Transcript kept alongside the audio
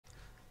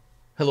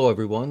Hello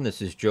everyone,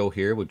 this is Joe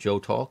here with Joe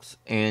Talks,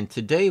 and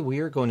today we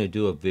are going to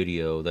do a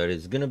video that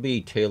is going to be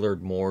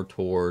tailored more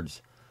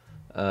towards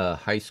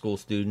high school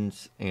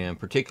students, and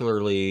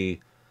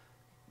particularly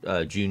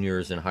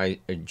juniors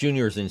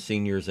and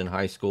seniors in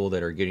high school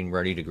that are getting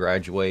ready to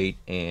graduate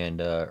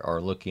and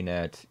are looking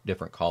at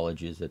different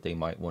colleges that they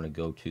might want to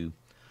go to.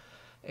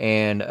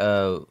 And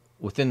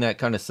within that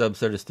kind of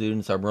subset of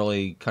students, I'm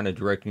really kind of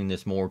directing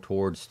this more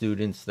towards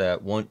students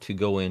that want to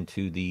go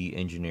into the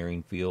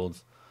engineering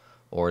fields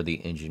or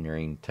the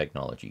engineering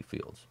technology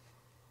fields.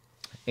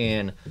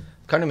 And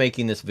kind of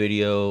making this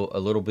video a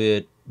little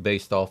bit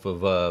based off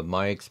of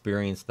my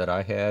experience that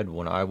I had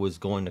when I was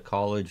going to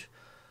college.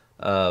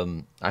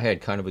 I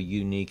had kind of a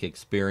unique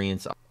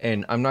experience,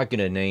 and I'm not going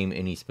to name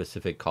any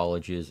specific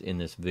colleges in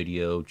this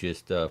video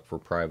just for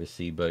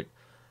privacy, but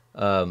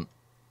as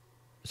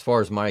far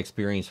as my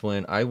experience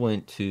went, I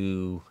went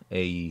to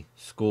a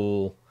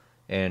school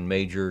and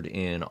majored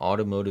in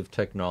automotive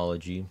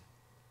technology,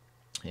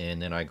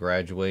 and then I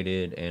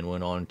graduated and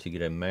went on to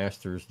get a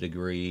master's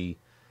degree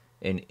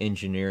in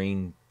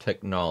engineering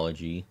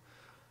technology.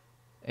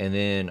 And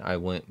then I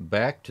went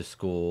back to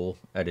school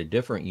at a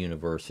different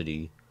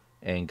university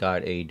and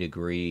got a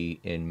degree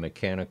in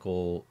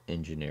mechanical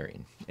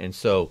engineering. And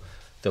so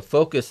the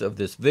focus of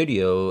this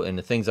video and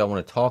the things I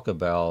want to talk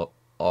about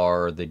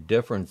are the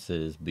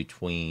differences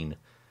between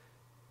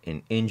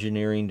an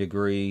engineering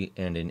degree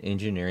and an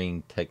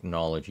engineering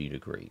technology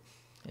degree.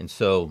 And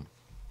so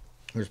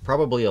there's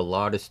probably a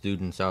lot of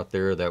students out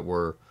there that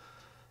were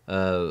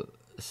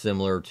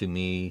similar to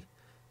me,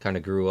 kind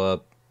of grew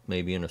up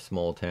maybe in a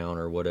small town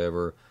or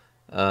whatever,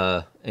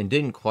 and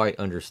didn't quite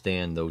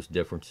understand those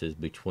differences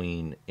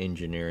between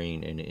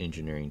engineering and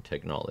engineering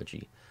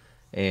technology.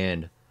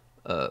 And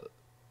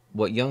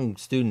what young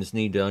students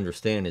need to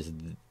understand is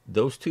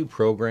those two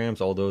programs,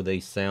 although they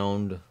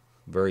sound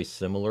very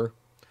similar,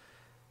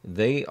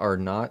 they are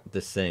not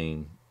the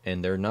same,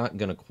 and they're not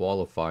going to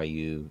qualify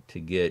you to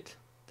get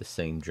the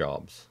same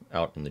jobs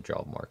out in the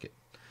job market.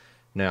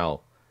 Now,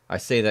 I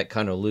say that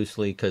kind of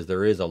loosely because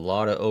there is a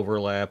lot of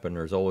overlap and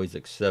there's always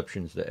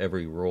exceptions to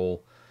every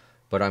rule.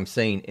 But I'm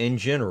saying in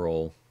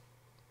general,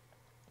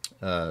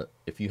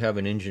 if you have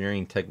an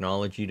engineering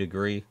technology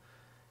degree,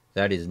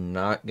 that is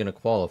not going to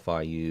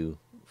qualify you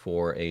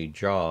for a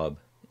job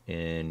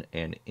in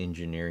an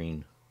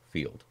engineering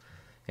field.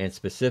 And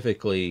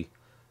specifically,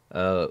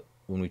 when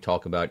we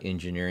talk about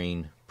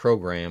engineering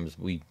programs,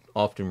 we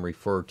often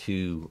refer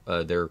to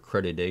their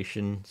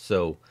accreditation.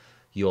 So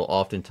you'll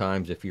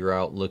oftentimes, if you're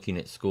out looking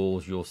at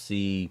schools, you'll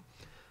see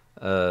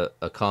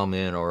a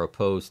comment or a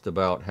post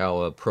about how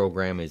a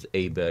program is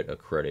ABET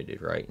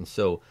accredited, right? And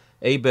so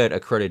ABET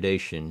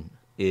accreditation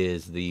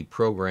is the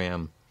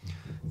program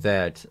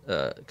that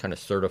kind of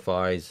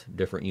certifies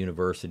different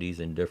universities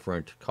and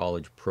different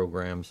college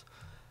programs.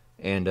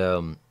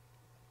 And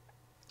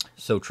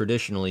so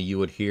traditionally you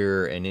would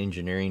hear an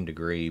engineering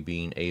degree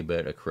being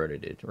ABET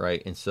accredited,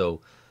 right? And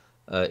so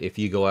if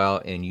you go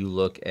out and you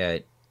look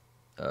at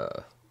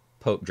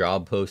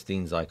job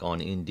postings like on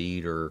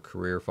Indeed or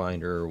Career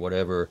Finder or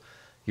whatever,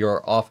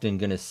 you're often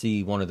going to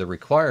see one of the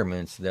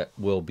requirements that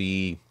will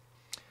be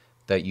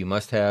that you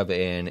must have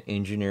an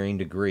engineering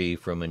degree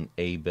from an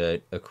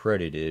ABET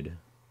accredited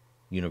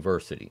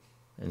university.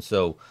 And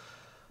so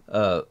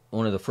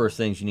one of the first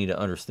things you need to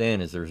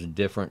understand is there's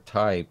different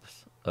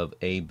types of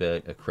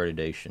ABET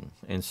accreditation.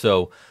 And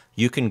so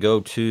you can go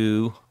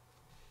to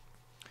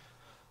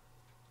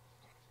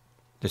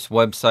this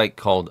website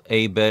called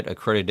ABET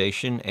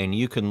accreditation, and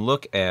you can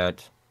look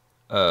at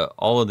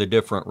all of the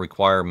different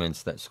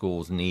requirements that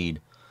schools need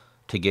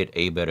to get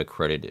ABET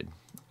accredited.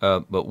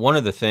 But one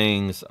of the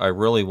things I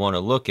really want to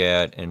look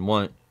at and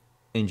want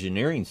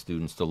engineering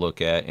students to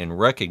look at and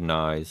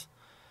recognize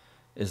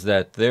is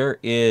that there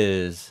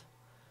is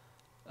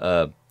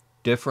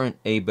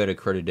different ABET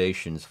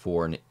accreditations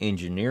for an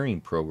engineering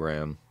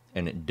program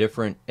and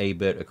different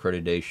ABET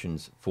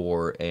accreditations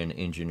for an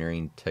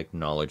engineering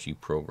technology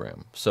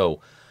program.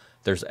 So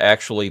there's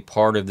actually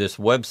part of this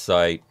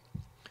website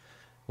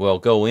will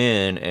go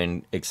in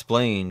and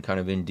explain kind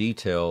of in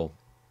detail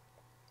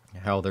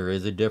how there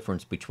is a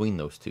difference between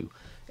those two.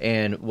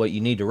 And what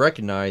you need to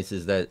recognize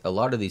is that a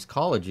lot of these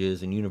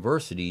colleges and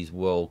universities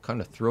will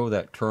kind of throw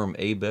that term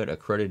ABET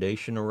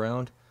accreditation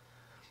around.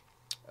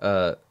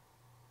 And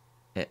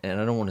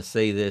I don't want to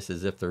say this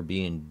as if they're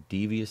being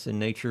devious in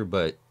nature,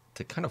 but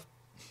to kind of,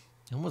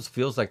 it almost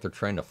feels like they're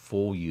trying to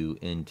fool you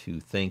into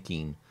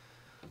thinking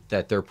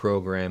that their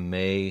program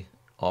may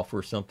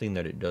offer something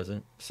that it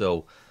doesn't.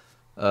 So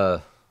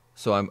I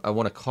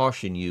want to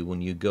caution you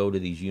when you go to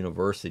these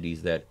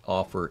universities that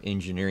offer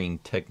engineering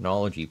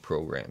technology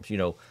programs. You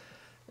know,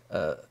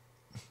 a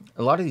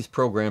lot of these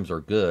programs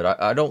are good.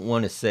 I don't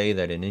want to say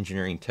that an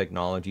engineering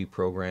technology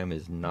program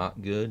is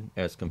not good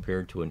as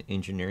compared to an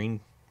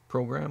engineering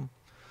program,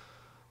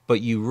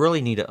 but you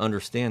really need to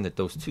understand that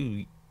those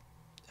two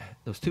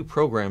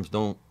programs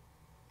don't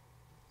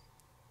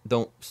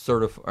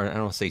certify, I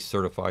don't say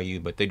certify you,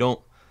 but they don't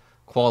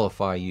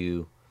qualify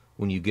you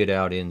when you get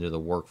out into the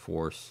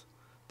workforce.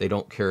 They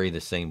don't carry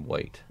the same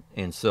weight.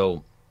 And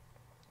so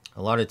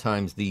a lot of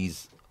times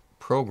these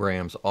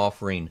programs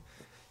offering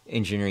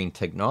engineering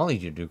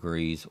technology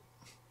degrees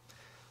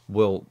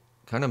will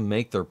kind of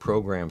make their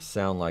programs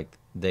sound like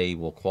they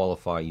will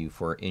qualify you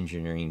for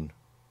engineering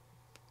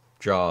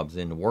jobs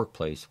in the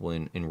workplace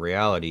when in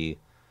reality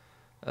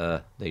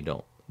they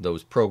don't.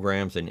 Those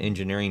programs and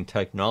engineering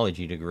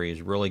technology degree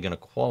is really going to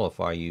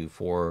qualify you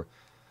for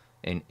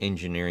an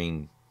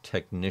engineering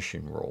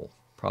technician role,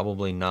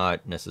 probably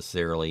not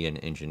necessarily an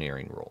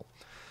engineering role.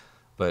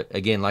 But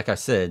again, like I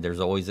said, there's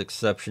always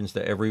exceptions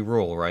to every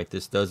rule, right?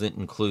 This doesn't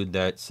include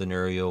that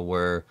scenario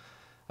where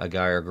a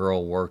guy or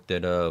girl worked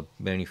at a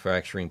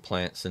manufacturing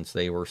plant since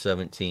they were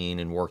 17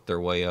 and worked their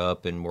way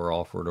up and were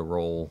offered a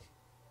role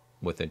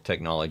with a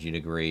technology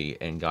degree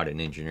and got an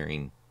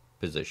engineering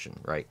position,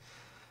 right?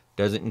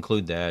 Doesn't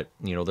include that.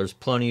 You know, there's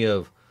plenty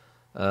of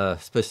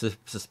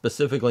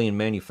specifically in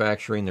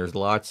manufacturing, there's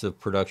lots of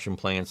production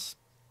plants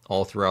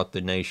all throughout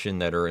the nation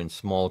that are in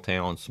small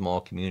towns, small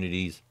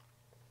communities,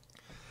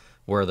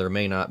 where there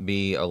may not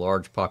be a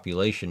large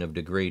population of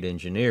degreed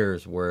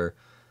engineers, where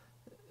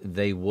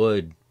they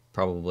would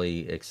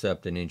probably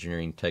accept an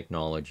engineering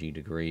technology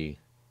degree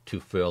to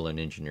fill an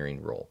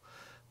engineering role.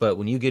 But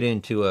when you get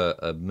into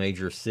a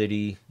major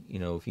city, you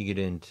know, if you get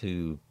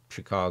into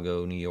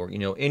Chicago, New York, you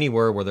know,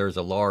 anywhere where there's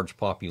a large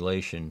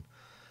population,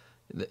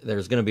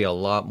 there's going to be a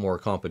lot more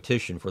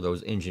competition for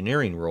those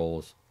engineering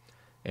roles.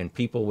 And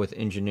people with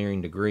engineering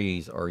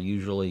degrees are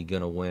usually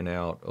going to win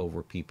out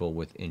over people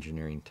with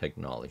engineering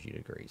technology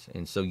degrees.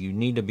 And so you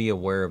need to be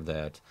aware of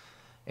that.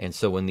 And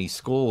so when these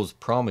schools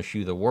promise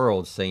you the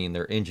world saying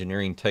their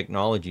engineering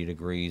technology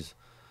degrees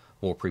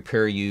will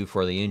prepare you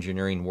for the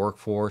engineering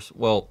workforce,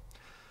 well,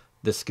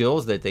 the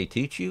skills that they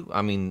teach you,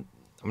 I mean,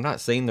 I'm not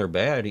saying they're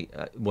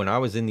bad. When I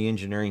was in the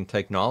engineering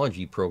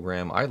technology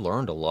program, I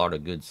learned a lot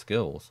of good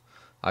skills.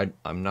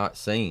 I'm not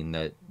saying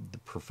that the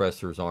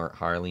professors aren't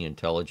highly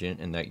intelligent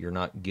and that you're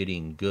not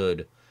getting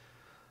good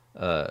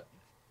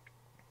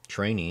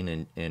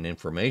training and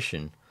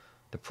information.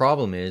 The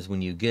problem is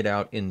when you get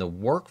out in the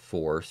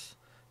workforce,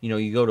 you know,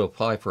 you go to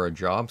apply for a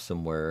job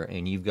somewhere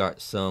and you've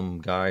got some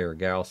guy or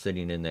gal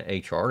sitting in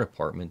the HR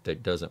department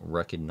that doesn't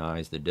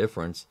recognize the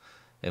difference.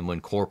 And when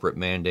corporate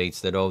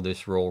mandates that, oh,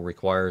 this role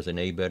requires an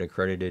ABET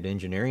accredited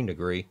engineering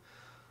degree,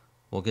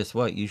 well, guess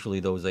what? Usually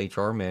those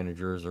HR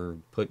managers are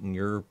putting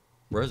your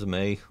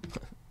resume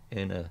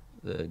in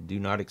the do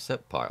not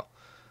accept pile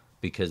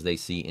because they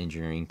see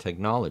engineering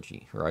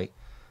technology, right?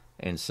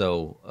 And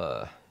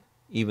so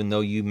even though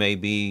you may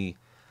be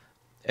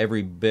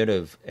every bit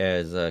of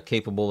as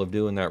capable of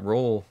doing that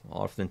role,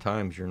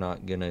 oftentimes you're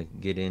not going to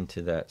get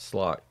into that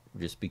slot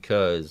just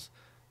because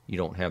you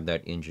don't have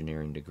that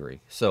engineering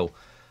degree. So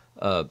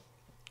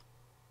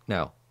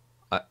now,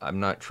 I'm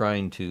not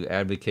trying to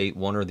advocate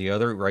one or the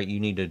other, right?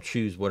 You need to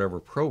choose whatever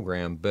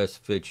program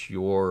best fits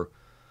your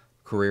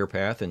career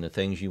path and the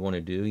things you want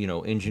to do. You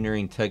know,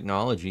 engineering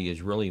technology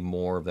is really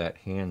more of that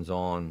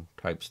hands-on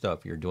type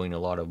stuff. You're doing a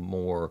lot of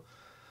more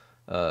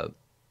kind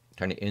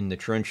of in the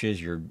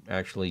trenches. You're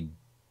actually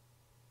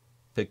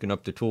picking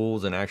up the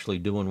tools and actually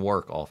doing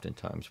work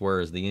oftentimes,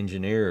 whereas the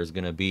engineer is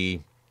going to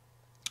be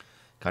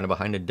kind of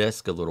behind a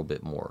desk a little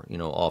bit more, you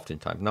know,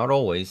 oftentimes. Not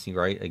always,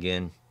 right?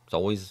 Again, it's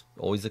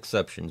always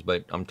exceptions,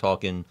 but I'm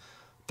talking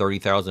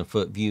 30,000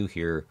 foot view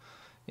here.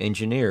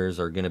 Engineers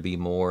are going to be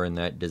more in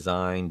that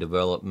design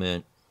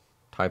development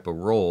type of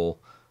role,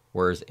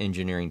 whereas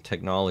engineering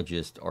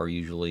technologists are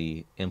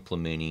usually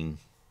implementing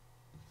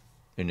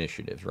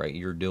initiatives, right?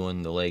 You're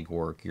doing the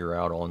legwork, you're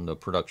out on the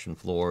production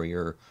floor,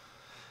 you're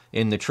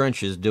in the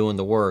trenches doing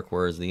the work,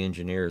 whereas the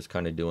engineer is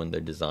kind of doing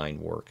the design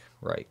work,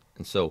 right?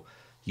 And so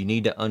you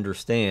need to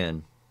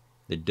understand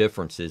the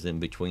differences in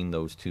between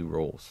those two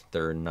roles.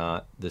 They're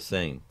not the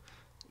same.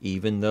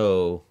 Even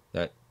though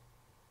that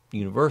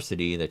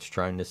university that's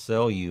trying to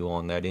sell you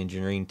on that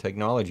engineering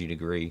technology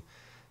degree,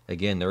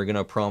 again, they're going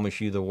to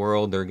promise you the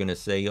world. They're going to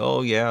say,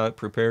 oh, yeah, it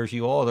prepares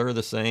you all. They're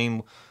the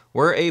same.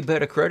 We're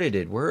ABET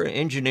accredited. We're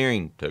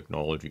engineering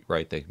technology,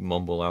 right? They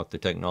mumble out the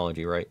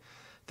technology, right?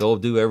 They'll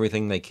do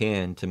everything they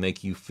can to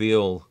make you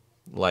feel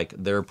like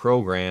their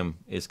program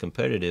is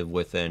competitive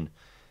with an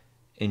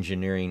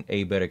engineering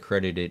ABET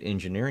accredited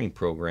engineering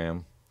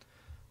program,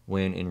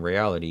 when in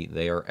reality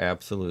they are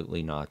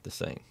absolutely not the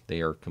same.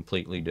 They are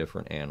completely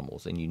different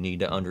animals, and you need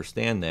to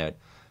understand that,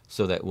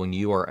 so that when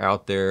you are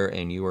out there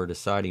and you are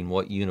deciding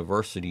what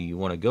university you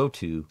want to go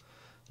to,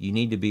 you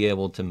need to be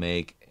able to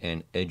make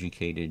an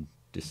educated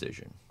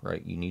decision,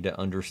 right? You need to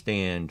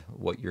understand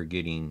what you're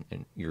getting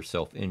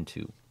yourself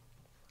into.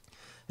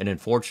 And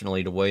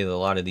unfortunately, the way that a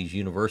lot of these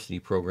university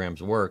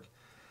programs work,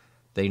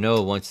 they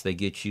know once they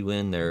get you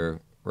in there,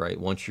 right,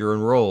 once you're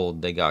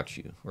enrolled, they got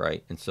you,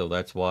 right? And so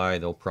that's why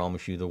they'll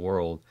promise you the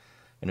world.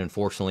 And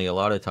unfortunately, a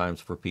lot of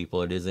times for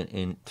people, it isn't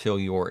until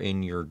you're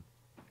in your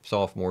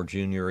sophomore,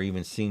 junior, or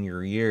even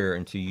senior year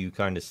until you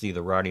kind of see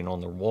the writing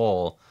on the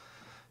wall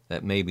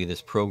that maybe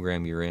this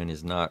program you're in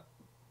is not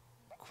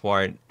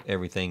quite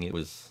everything it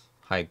was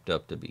hyped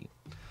up to be.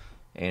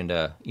 And,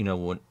 you know,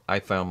 when I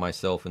found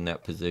myself in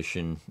that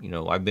position, you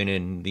know, I've been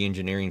in the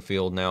engineering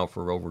field now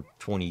for over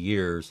 20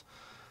 years.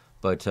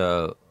 But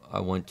I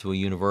went to a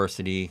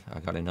university. I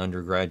got an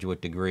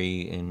undergraduate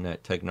degree in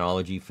that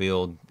technology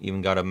field,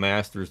 even got a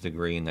master's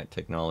degree in that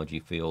technology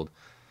field.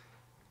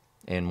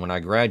 And when I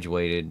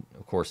graduated,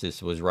 of course,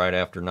 this was right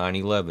after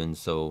 9/11,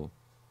 so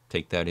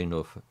take that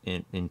into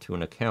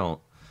an account.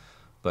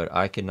 But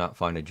I could not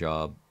find a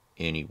job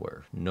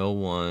anywhere. No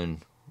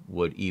one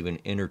would even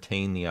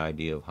entertain the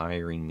idea of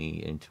hiring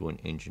me into an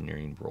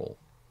engineering role.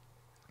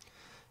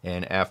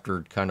 And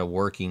after kind of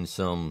working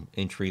some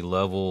entry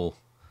level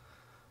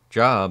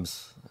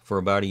jobs for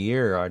about a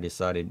year, I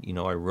decided,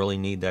 I really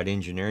need that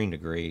engineering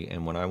degree.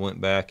 And when I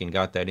went back and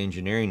got that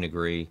engineering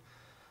degree,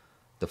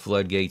 the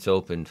floodgates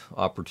opened.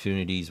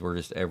 Opportunities were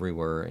just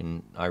everywhere.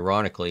 And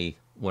ironically,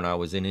 when I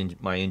was in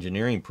my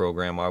engineering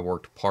program, I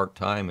worked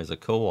part-time as a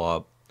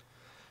co-op,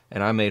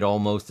 and I made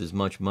almost as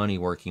much money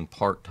working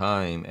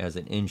part-time as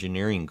an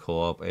engineering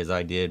co-op as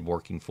I did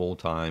working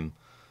full-time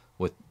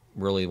with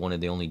really one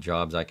of the only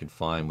jobs I could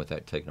find with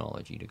that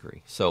technology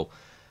degree. So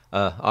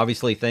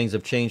obviously things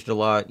have changed a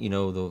lot.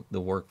 The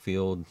work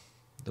field,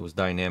 those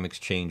dynamics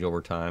change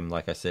over time.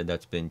 Like I said,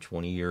 that's been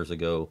 20 years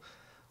ago.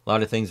 A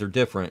lot of things are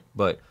different,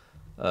 but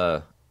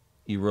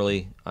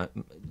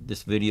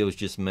this video is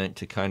just meant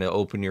to kind of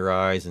open your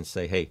eyes and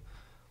say, hey,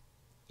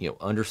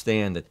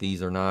 understand that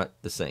these are not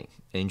the same.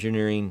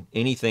 Engineering,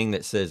 anything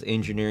that says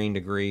engineering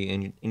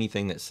degree,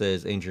 anything that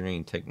says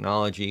engineering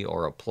technology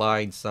or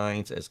applied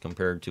science as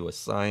compared to a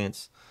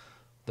science,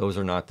 those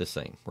are not the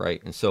same,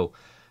 right? And so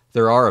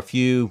there are a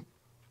few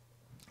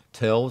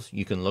tells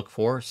you can look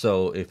for.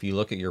 So if you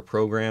look at your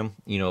program,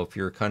 if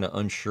you're kind of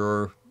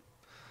unsure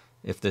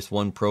if this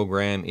one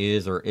program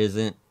is or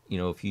isn't,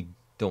 if you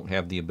don't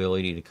have the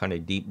ability to kind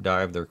of deep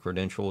dive their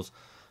credentials,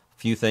 a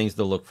few things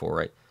to look for,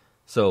 right?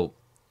 So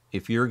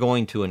if you're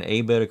going to an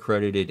ABET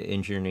accredited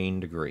engineering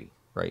degree,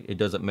 right, it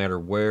doesn't matter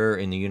where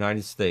in the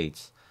United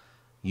States,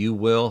 you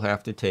will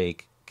have to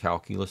take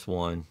Calculus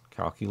 1,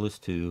 Calculus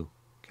 2,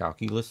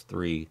 Calculus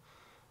 3,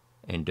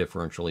 and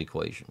differential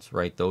equations,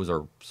 right? Those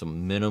are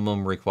some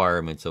minimum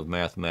requirements of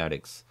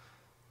mathematics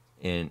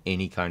in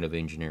any kind of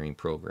engineering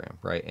program,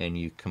 right? And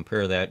you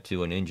compare that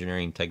to an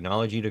engineering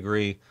technology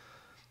degree,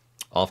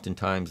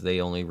 oftentimes they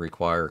only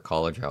require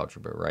college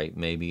algebra, right?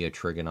 Maybe a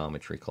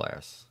trigonometry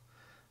class.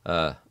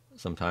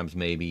 Sometimes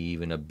maybe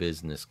even a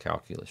business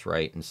calculus,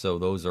 right? And so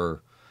those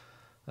are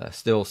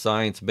still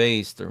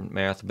science-based or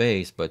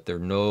math-based, but they're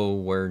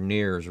nowhere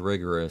near as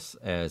rigorous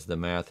as the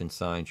math and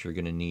science you're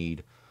going to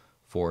need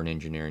for an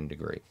engineering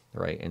degree,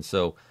 right? And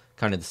so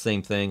kind of the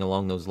same thing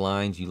along those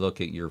lines. You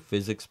look at your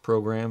physics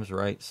programs,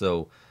 right?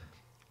 So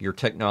your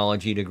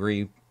technology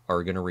degree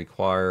are going to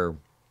require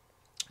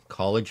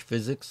college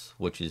physics,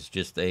 which is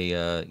just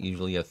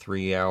usually a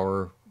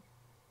 3-hour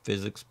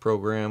physics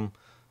program,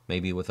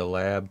 maybe with a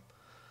lab.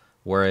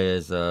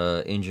 Whereas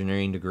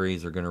engineering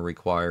degrees are going to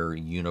require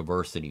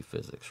university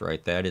physics,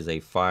 right? That is a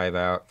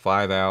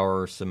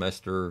 5-hour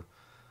semester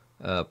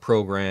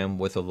program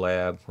with a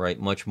lab, right?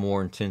 Much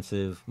more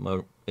intensive.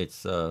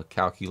 It's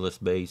calculus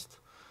based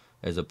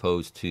as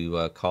opposed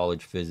to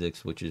college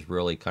physics, which is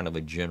really kind of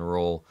a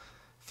general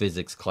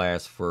physics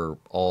class for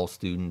all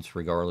students,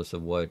 regardless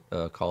of what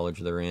college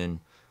they're in,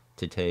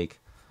 to take.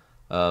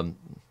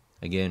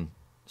 Again,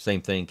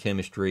 same thing,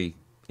 chemistry.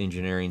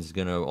 Engineering is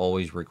going to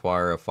always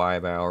require a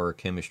 5-hour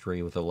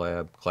chemistry with a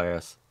lab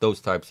class,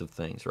 those types of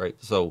things, right?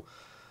 So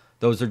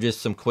those are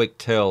just some quick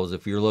tells.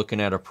 If you're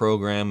looking at a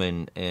program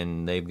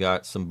and they've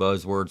got some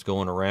buzzwords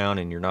going around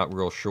and you're not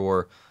real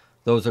sure,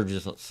 those are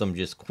just some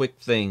quick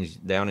things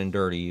down and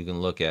dirty you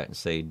can look at and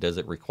say, does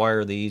it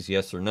require these,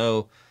 yes or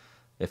no?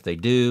 If they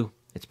do,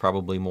 it's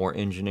probably more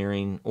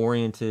engineering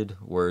oriented,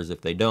 whereas if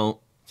they don't,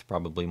 it's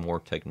probably more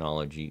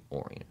technology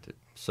oriented.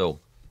 So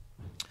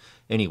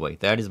anyway,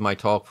 that is my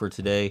talk for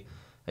today.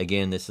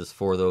 Again, this is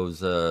for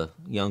those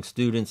young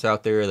students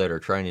out there that are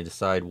trying to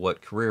decide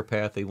what career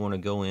path they want to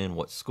go in,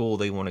 what school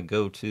they want to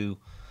go to.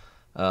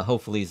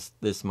 Hopefully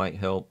this might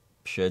help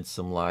shed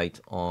some light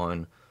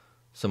on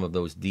some of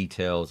those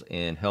details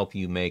and help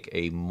you make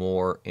a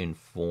more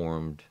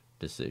informed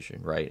decision,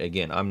 right?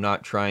 Again, I'm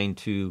not trying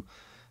to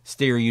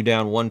steer you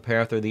down one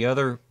path or the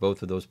other.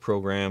 Both of those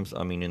programs,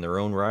 I mean, in their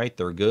own right,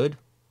 they're good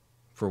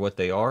for what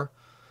they are.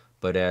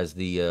 But as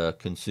the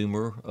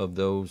consumer of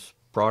those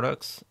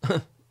products,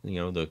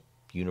 the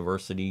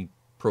university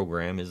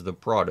program is the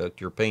product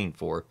you're paying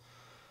for.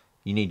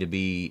 You need to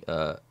be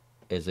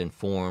as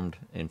informed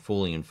and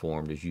fully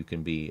informed as you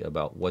can be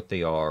about what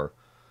they are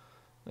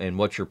and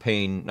what you're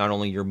paying not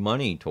only your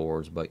money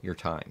towards, but your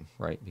time,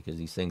 right? Because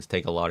these things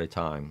take a lot of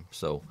time.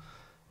 So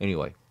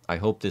anyway, I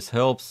hope this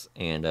helps.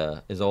 And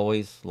as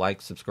always,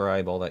 like,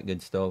 subscribe, all that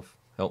good stuff.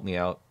 Help me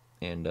out.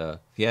 And if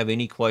you have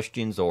any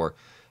questions, or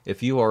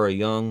if you are a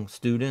young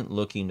student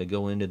looking to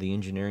go into the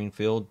engineering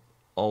field,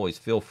 always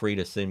feel free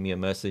to send me a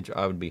message.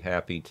 I would be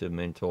happy to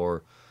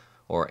mentor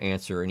or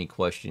answer any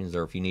questions,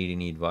 or if you need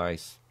any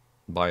advice,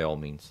 by all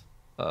means.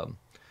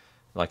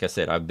 Like I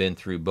said, I've been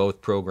through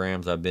both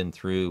programs. I've been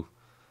through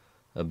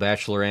a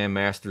bachelor and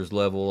master's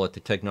level at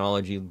the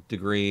technology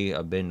degree.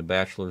 I've been to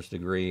bachelor's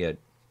degree at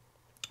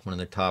one of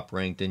the top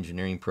ranked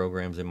engineering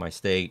programs in my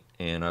state,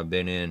 and I've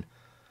been in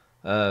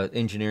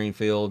engineering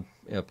field,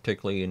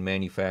 particularly in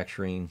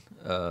manufacturing,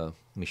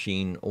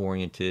 machine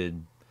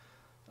oriented.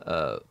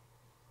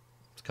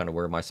 It's kind of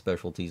where my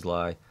specialties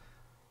lie.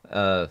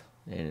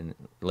 And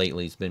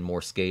lately it's been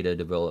more SCADA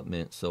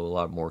development, so a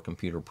lot more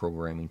computer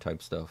programming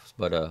type stuff.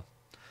 But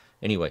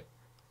anyway,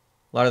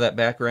 a lot of that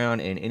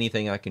background, and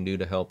anything I can do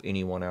to help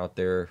anyone out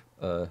there.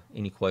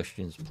 Any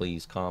questions,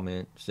 please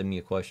comment, send me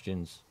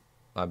questions.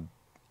 I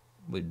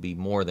would be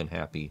more than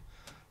happy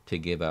to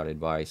give out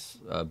advice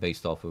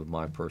based off of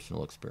my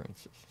personal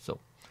experiences. So,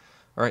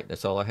 all right,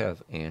 that's all I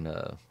have, and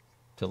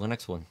till the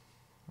next one.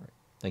 All right,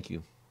 thank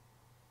you.